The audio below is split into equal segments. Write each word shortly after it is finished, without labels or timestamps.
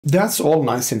That's all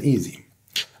nice and easy.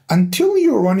 Until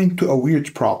you run into a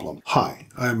weird problem. Hi,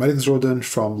 I'm Alex Jordan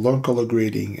from Learn Color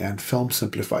Grading and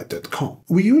FilmSimplified.com.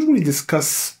 We usually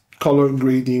discuss color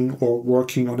grading or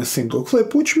working on a single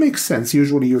clip, which makes sense.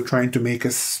 Usually you're trying to make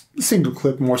a single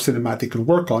clip more cinematic and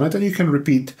work on it, and you can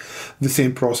repeat the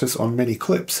same process on many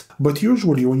clips. But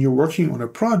usually when you're working on a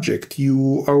project,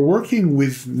 you are working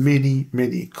with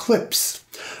many clips.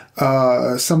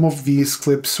 Some of these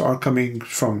clips are coming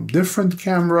from different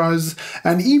cameras,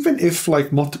 and even if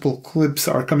like multiple clips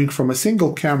are coming from a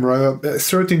single camera,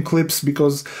 certain clips,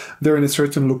 because they're in a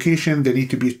certain location, they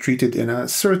need to be treated in a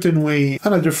certain way,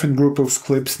 and a different group of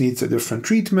clips needs a different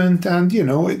treatment, and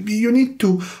you need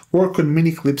to work on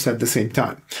many clips at the same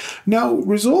time. Now,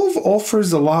 Resolve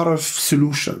offers a lot of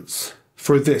solutions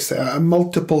for this,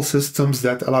 multiple systems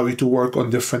that allow you to work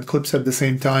on different clips at the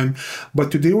same time.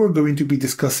 But today we're going to be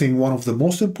discussing one of the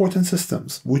most important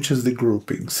systems, which is the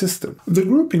grouping system. The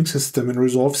grouping system in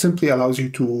Resolve simply allows you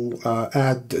to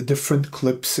add different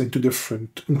clips into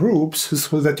different groups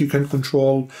so that you can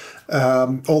control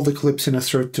all the clips in a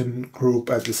certain group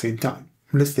at the same time.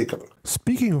 Let's take a look.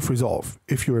 Speaking of Resolve,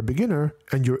 if you're a beginner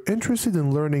and you're interested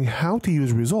in learning how to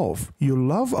use Resolve, you'll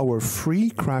love our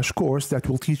free crash course that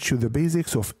will teach you the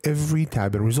basics of every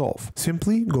tab in Resolve.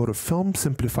 Simply go to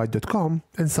FilmSimplified.com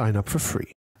and sign up for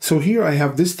free. So here I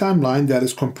have this timeline that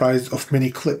is comprised of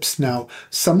many clips. Now,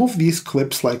 some of these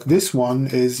clips, like this one,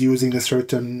 is using a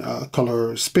certain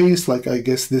color space, like I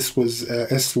guess this was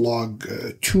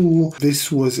S-Log2,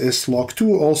 this was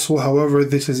S-Log2 also, however,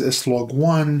 this is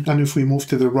S-Log1, and if we move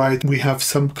to the right, we have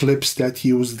some clips that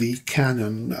use the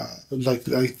Canon, like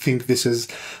I think this is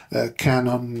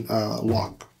Canon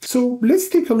log. So let's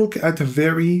take a look at a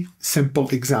very simple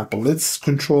example. Let's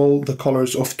control the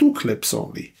colors of two clips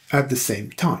only at the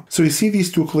same time. So you see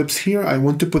these two clips here, I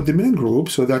want to put them in a group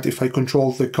so that if I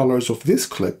control the colors of this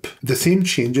clip, the same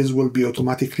changes will be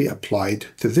automatically applied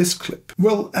to this clip.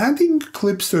 Well, adding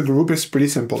clips to a group is pretty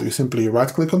simple. You simply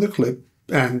right-click on the clip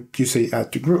and you say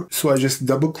add to group. So I just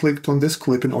double-clicked on this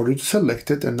clip in order to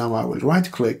select it, and now I will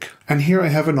right-click, and here I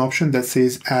have an option that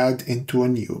says add into a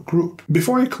new group.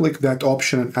 Before I click that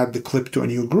option and add the clip to a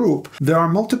new group, there are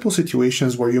multiple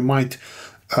situations where you might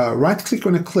right-click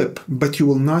on a clip, but you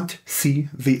will not see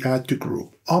the add to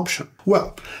group option.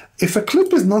 Well, if a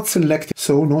clip is not selected,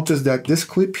 so notice that this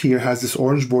clip here has this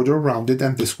orange border around it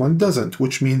and this one doesn't,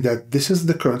 which means that this is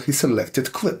the currently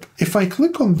selected clip. If I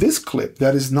click on this clip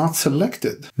that is not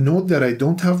selected, note that I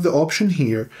don't have the option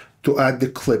here to add the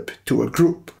clip to a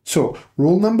group. So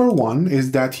rule number one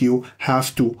is that you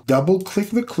have to double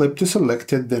click the clip to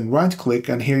select it, then right click,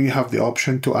 and here you have the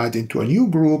option to add into a new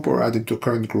group or add into a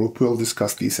current group. We'll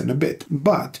discuss these in a bit,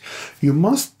 but you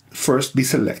must first be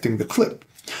selecting the clip.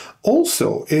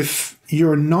 Also, if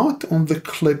you're not on the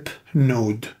clip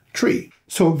node tree,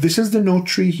 so this is the node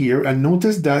tree here, and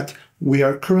notice that we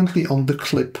are currently on the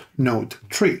clip node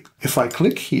tree. If I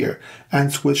click here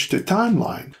and switch to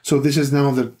timeline, so this is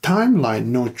now the timeline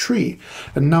node tree.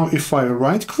 And now if I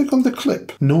right click on the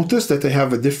clip, notice that I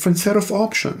have a different set of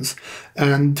options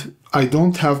and I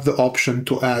don't have the option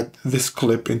to add this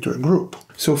clip into a group.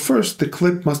 So first the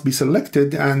clip must be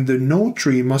selected and the node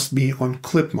tree must be on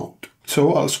clip mode.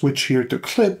 So I'll switch here to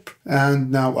clip,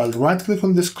 and now I'll right click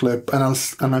on this clip and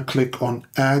I'll click on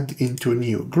add into a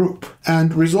new group.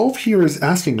 And Resolve here is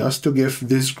asking us to give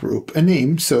this group a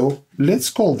name. So let's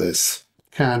call this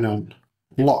Canon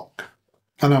log.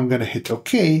 And I'm going to hit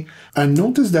OK. And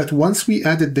notice that once we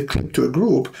added the clip to a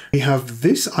group, we have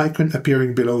this icon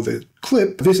appearing below the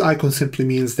clip. This icon simply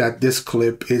means that this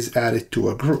clip is added to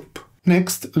a group.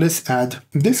 Next, let's add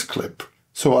this clip.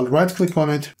 So I'll right click on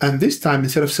it, and this time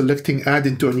instead of selecting add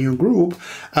into a new group,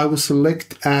 I will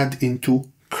select add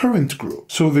into current group.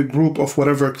 So the group of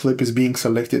whatever clip is being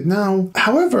selected now.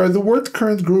 However, the word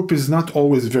current group is not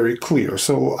always very clear.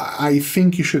 So I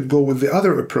think you should go with the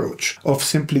other approach of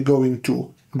simply going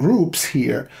to groups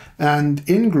here, and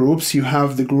in groups you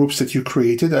have the groups that you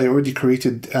created. I already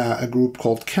created a group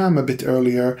called Cam a bit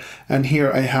earlier, and here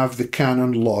I have the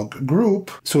Canon log group.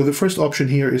 So the first option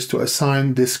here is to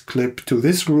assign this clip to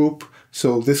this group.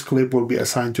 So this clip will be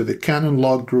assigned to the Canon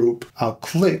log group. I'll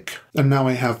click, and now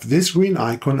I have this green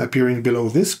icon appearing below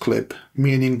this clip,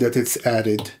 meaning that it's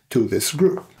added to this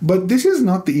group. But this is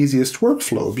not the easiest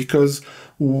workflow, because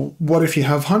what if you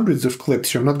have hundreds of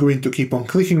clips? You're not going to keep on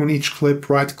clicking on each clip,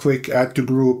 right click, add to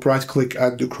group, right click,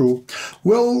 add to group.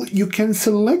 Well, you can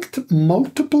select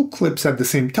multiple clips at the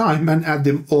same time and add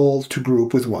them all to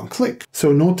group with one click.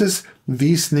 So notice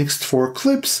these next 4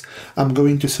 clips, I'm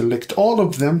going to select all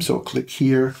of them. So click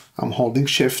here, I'm holding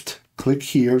shift, click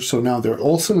here. So now they're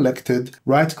all selected,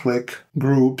 right click,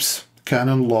 groups,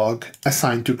 Canon log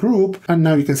assigned to group, and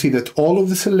now you can see that all of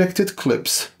the selected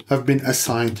clips have been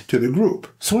assigned to the group.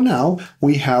 So now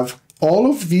we have all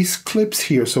of these clips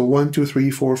here, so 1, 2, 3,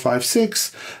 4, 5,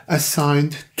 6,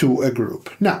 assigned to a group.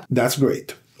 Now, that's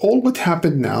great. All what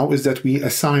happened now is that we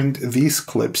assigned these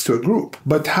clips to a group.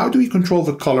 But how do we control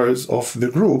the colors of the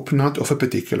group, not of a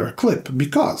particular clip?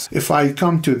 Because if I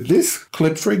come to this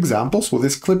clip, for example, so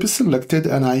this clip is selected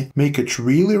and I make it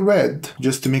really red,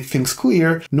 just to make things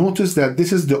clear, notice that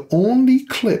this is the only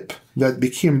clip that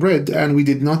became red and we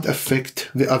did not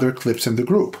affect the other clips in the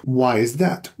group. Why is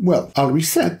that? Well, I'll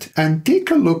reset and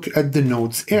take a look at the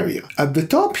nodes area. At the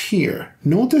top here,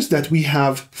 notice that we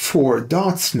have 4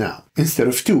 dots now instead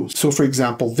of 2. So for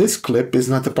example, this clip is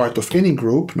not a part of any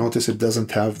group. Notice it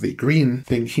doesn't have the green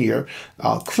thing here.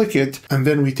 I'll click it and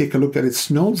then we take a look at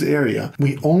its nodes area.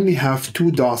 We only have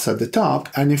 2 dots at the top,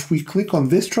 and if we click on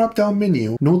this drop-down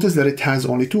menu, notice that it has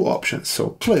only 2 options,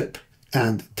 so clip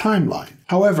and timeline.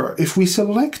 However, if we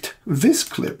select this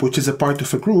clip, which is a part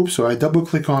of a group, so I double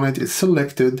click on it, it's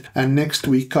selected, and next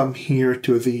we come here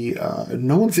to the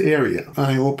nodes area.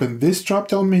 I open this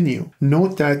drop-down menu.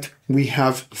 Note that we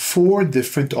have 4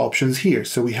 different options here.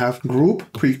 So we have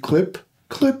group, pre-clip,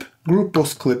 clip, group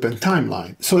post-clip, and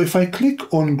timeline. So if I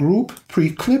click on group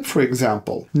pre-clip, for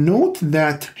example, note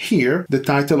that here the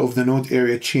title of the node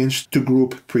area changed to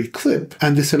group pre-clip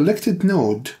and the selected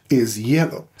node is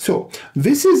yellow. So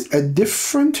this is a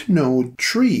different node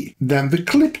tree than the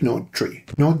clip node tree.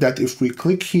 Note that if we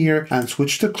click here and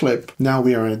switch to clip, now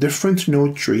we are in a different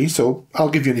node tree. So I'll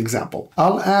give you an example.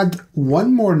 I'll add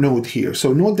one more node here.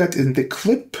 So note that in the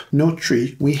clip node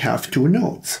tree, we have 2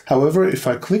 nodes. However, if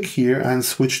I click here and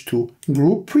switch to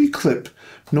group pre-clip,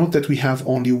 note that we have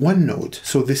only 1 node.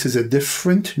 So this is a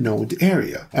different node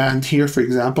area. And here, for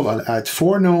example, I'll add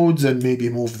 4 nodes and maybe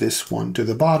move this one to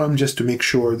the bottom just to make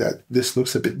sure that this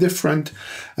looks a bit different.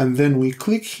 And then we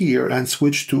click here and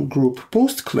switch to group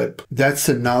post-clip. That's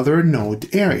another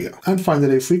node area. And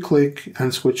finally, if we click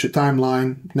and switch to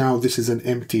timeline, now this is an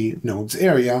empty nodes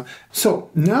area. So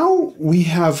now we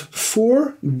have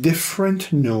 4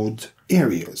 different node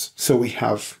areas. So we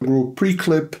have group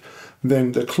pre-clip,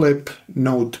 then the clip,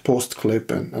 node,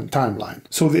 post-clip, and timeline.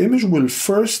 So the image will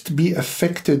first be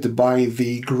affected by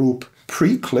the group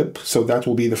pre-clip, so that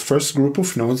will be the first group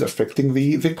of nodes affecting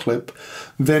the clip.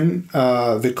 Then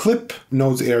the clip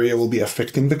nodes area will be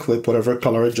affecting the clip, whatever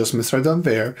color adjustments are done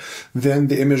there. Then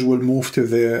the image will move to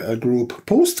the group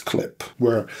post-clip,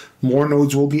 where more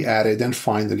nodes will be added, and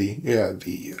finally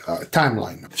the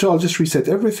timeline. So I'll just reset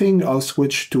everything. I'll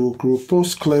switch to group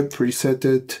post-clip, reset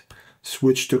it,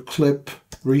 switch to clip,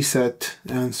 reset,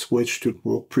 and switch to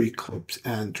group pre-clips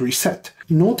and reset.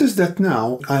 Notice that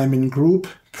now I'm in group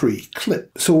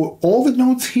pre-clip. So all the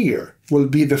nodes here will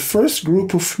be the first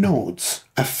group of nodes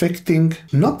affecting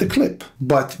not the clip,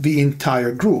 but the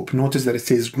entire group. Notice that it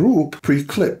says group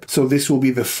pre-clip. So this will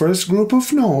be the first group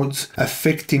of nodes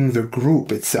affecting the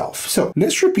group itself. So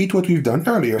let's repeat what we've done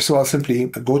earlier. So I'll simply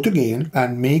go to gain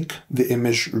and make the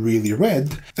image really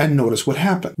red, and notice what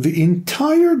happened. The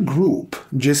entire group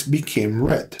just became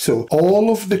red. So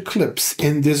all of the clips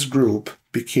in this group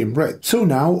became red. So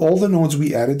now all the nodes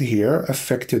we added here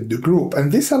affected the group,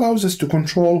 and this allows us to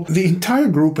control the entire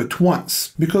group at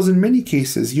once, because in many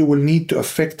cases you will need to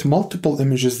affect multiple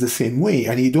images the same way,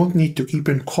 and you don't need to keep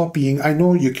on copying. I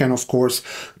know you can of course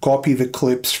copy the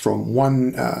clips from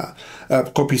one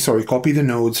copy the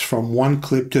nodes from one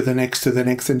clip to the next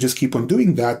and just keep on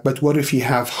doing that. But what if you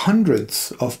have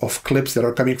hundreds of clips that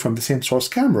are coming from the same source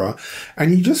camera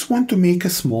and you just want to make a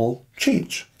small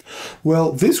change?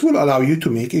 Well, this will allow you to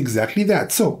make exactly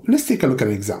that. So let's take a look at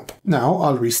an example. Now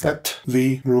I'll reset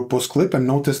the group post clip, and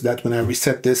notice that when I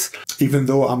reset this, even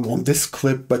though I'm on this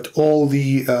clip, but all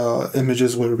the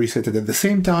images were resetted at the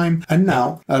same time. And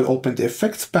now I'll open the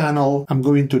effects panel. I'm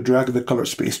going to drag the color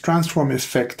space transform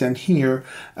effect, and here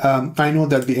I know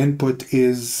that the input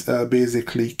is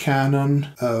basically Canon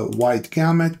wide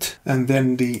gamut, and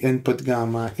then the input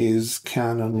gamma is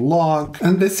Canon log.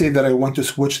 And let's say that I want to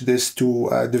switch this to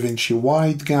DaVinci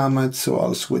wide gamut, so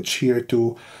I'll switch here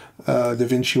to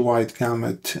DaVinci wide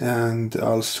gamut, and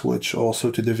I'll switch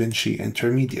also to DaVinci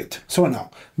intermediate. So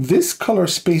now this color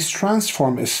space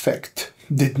transform effect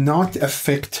did not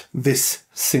affect this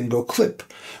single clip.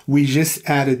 We just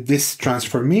added this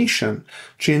transformation,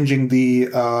 changing the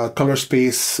color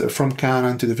space from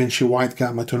Canon to DaVinci wide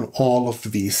gamut on all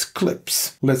of these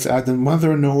clips. Let's add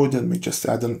another node, and we just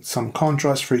add some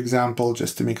contrast, for example,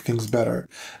 just to make things better.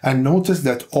 And notice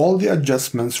that all the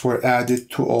adjustments were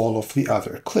added to all of the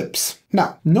other clips.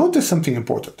 Now, notice something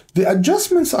important. The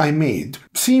adjustments I made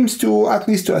seems to, at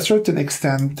least to a certain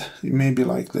extent, maybe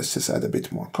like let's just add a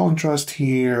bit more contrast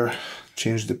here,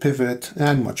 change the pivot,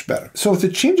 and much better. So the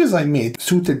changes I made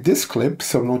suited this clip,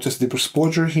 so notice the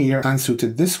exposure here, and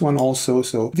suited this one also,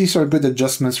 so these are good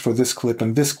adjustments for this clip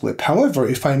and this clip. However,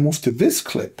 if I move to this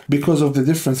clip, because of the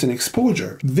difference in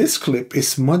exposure, this clip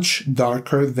is much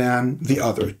darker than the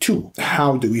other two.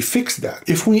 How do we fix that?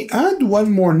 If we add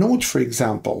one more node, for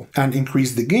example, and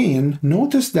increase the gain,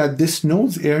 notice that this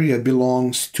node's area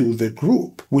belongs to the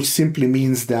group, which simply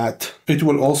means that it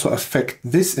will also affect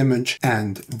this image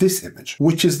and this image,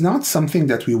 which is not something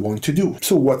that we want to do.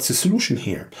 So what's the solution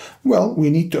here? Well, we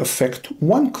need to affect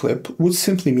one clip, which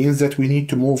simply means that we need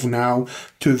to move now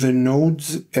to the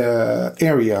node's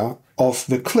area of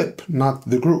the clip, not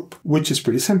the group, which is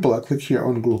pretty simple. I click here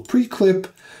on group pre-clip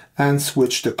and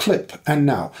switch the clip. And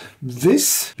now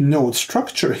this node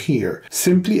structure here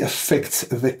simply affects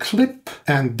the clip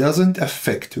and doesn't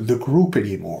affect the group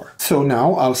anymore. So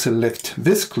now I'll select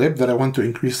this clip that I want to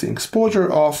increase the exposure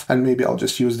of, and maybe I'll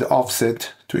just use the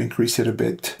offset to increase it a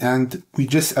bit. And we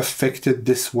just affected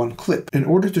this one clip. In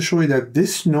order to show you that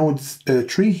this node's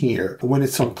tree here, when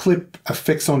it's on clip,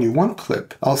 affects only one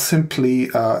clip, I'll simply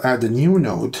add a new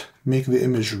node, make the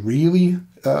image really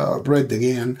red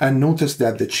again, and notice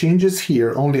that the changes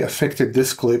here only affected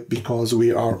this clip because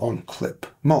we are on clip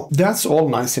mode. That's all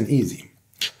nice and easy.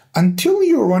 Until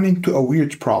you run into a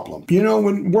weird problem. You know,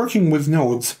 when working with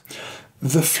nodes,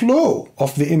 the flow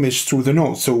of the image through the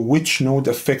node, so which node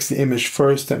affects the image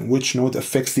first and which node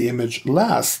affects the image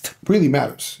last, really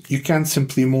matters. You can't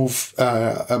simply move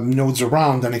nodes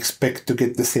around and expect to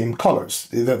get the same colors.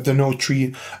 The node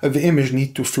tree, the image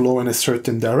need to flow in a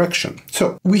certain direction.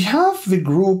 So we have the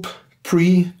group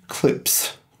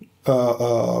pre-clips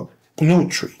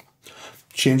node tree.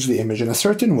 Change the image in a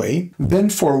certain way. Then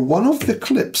for one of the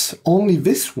clips, only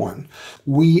this one,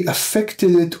 we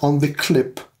affected it on the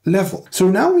clip level. So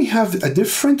now we have a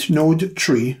different node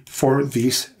tree for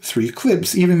these three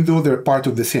clips, even though they're part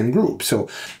of the same group. So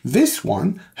this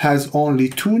one has only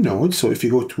two nodes. So if you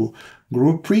go to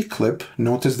group pre-clip,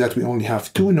 notice that we only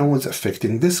have two nodes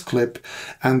affecting this clip,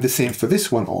 and the same for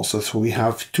this one also. So we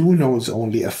have two nodes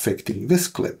only affecting this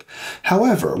clip.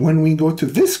 However, when we go to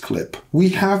this clip, we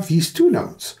have these two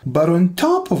nodes. But on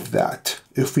top of that,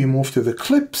 if we move to the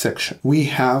clip section, we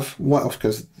have one,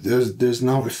 because there's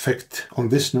no effect on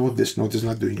this node. This node is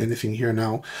not doing anything here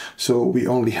now. So we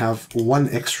only have one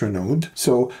extra node.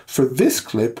 So for this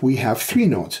clip, we have three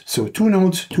nodes. So two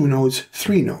nodes,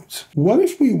 three nodes. What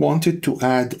if we wanted to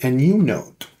add a new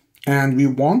node? And we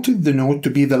wanted the node to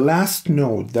be the last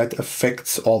node that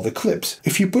affects all the clips.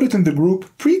 If you put it in the group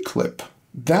pre-clip,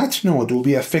 that node will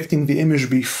be affecting the image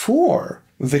before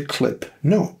the clip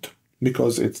node,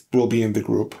 because it will be in the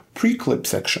group pre-clip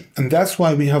section. And that's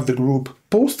why we have the group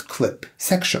post-clip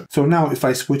section. So now if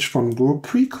I switch from group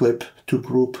pre-clip to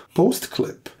group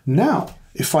post-clip, now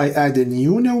if I add a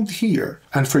new node here,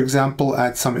 and for example,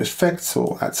 add some effects,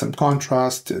 so add some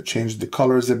contrast, change the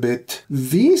colors a bit,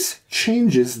 these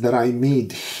changes that I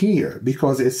made here,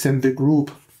 because it's in the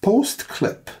group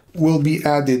post-clip, will be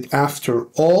added after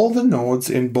all the nodes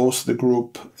in both the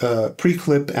group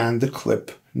pre-clip and the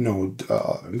clip node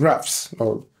graphs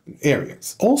or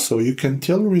areas. Also, you can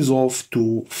tell Resolve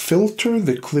to filter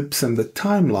the clips in the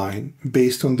timeline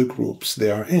based on the groups they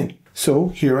are in. So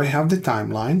here I have the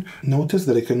timeline. Notice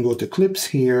that I can go to clips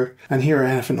here, and here I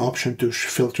have an option to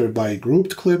filter by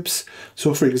grouped clips.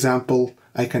 So for example,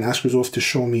 I can ask Resolve to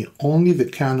show me only the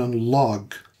Canon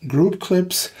log group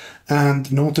clips,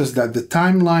 and notice that the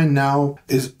timeline now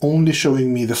is only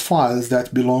showing me the files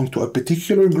that belong to a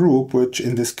particular group, which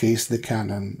in this case the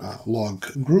Canon log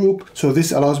group. So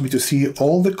this allows me to see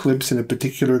all the clips in a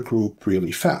particular group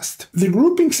really fast. The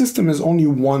grouping system is only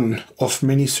one of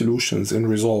many solutions in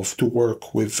Resolve to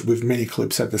work with many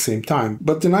clips at the same time.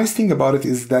 But the nice thing about it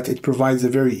is that it provides a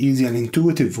very easy and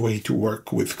intuitive way to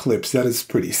work with clips that is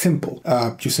pretty simple.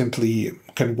 You simply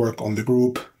can work on the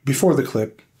group before the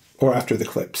clip or after the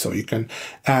clip. So you can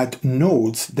add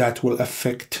nodes that will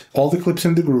affect all the clips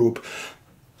in the group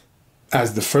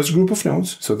as the first group of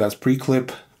nodes, so that's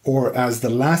pre-clip, or as the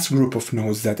last group of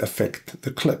nodes that affect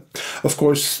the clip. Of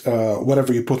course,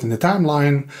 whatever you put in the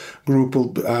timeline group,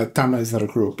 timeline is not a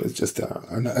group, it's just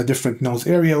a different nodes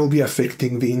area will be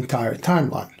affecting the entire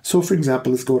timeline. So for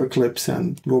example, let's go to clips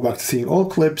and go back to seeing all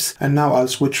clips, and now I'll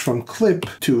switch from clip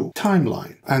to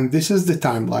timeline. And this is the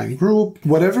timeline group.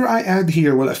 Whatever I add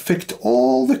here will affect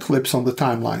all the clips on the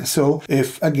timeline. So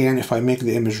if I make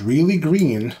the image really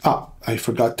green, I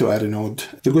forgot to add a node.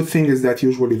 The good thing is that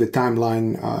usually the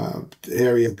timeline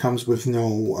area comes with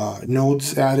no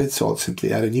nodes added, so I'll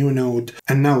simply add a new node.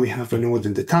 And now we have a node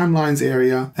in the timelines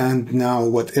area. And now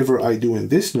whatever I do in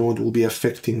this node will be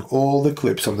affecting all the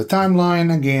clips on the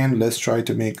timeline. Again, let's try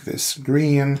to make this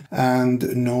green,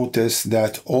 and notice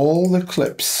that all the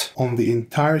clips on the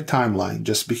entire timeline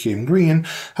just became green.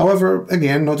 However,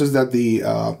 again, notice that the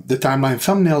timeline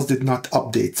thumbnails did not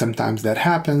update. Sometimes that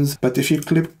happens, but if you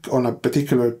click on a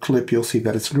particular clip, you'll see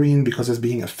that it's green because it's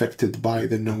being affected by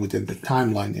the node in the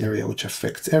timeline area, which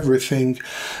affects everything.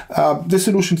 The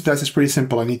solution to that is pretty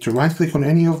simple. I need to right click on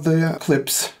any of the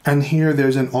clips, and here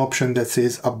there's an option that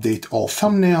says update all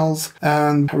thumbnails,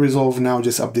 and Resolve now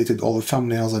just updated all the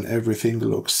thumbnails and everything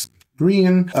looks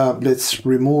green. Let's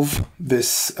remove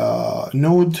this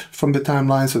node from the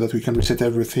timeline so that we can reset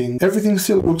everything. Everything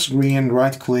still looks green.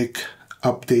 Right click,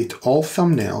 update all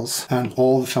thumbnails, and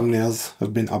all the thumbnails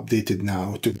have been updated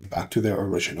now to go back to their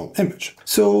original image.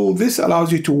 So this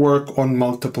allows you to work on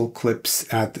multiple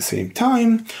clips at the same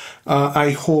time.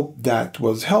 I hope that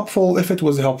was helpful. If it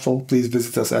was helpful, please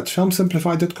visit us at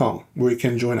filmsimplified.com, where you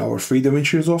can join our free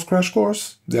DaVinci Resolve crash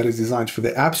course that is designed for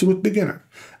the absolute beginner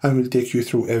and will take you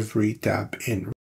through every tab in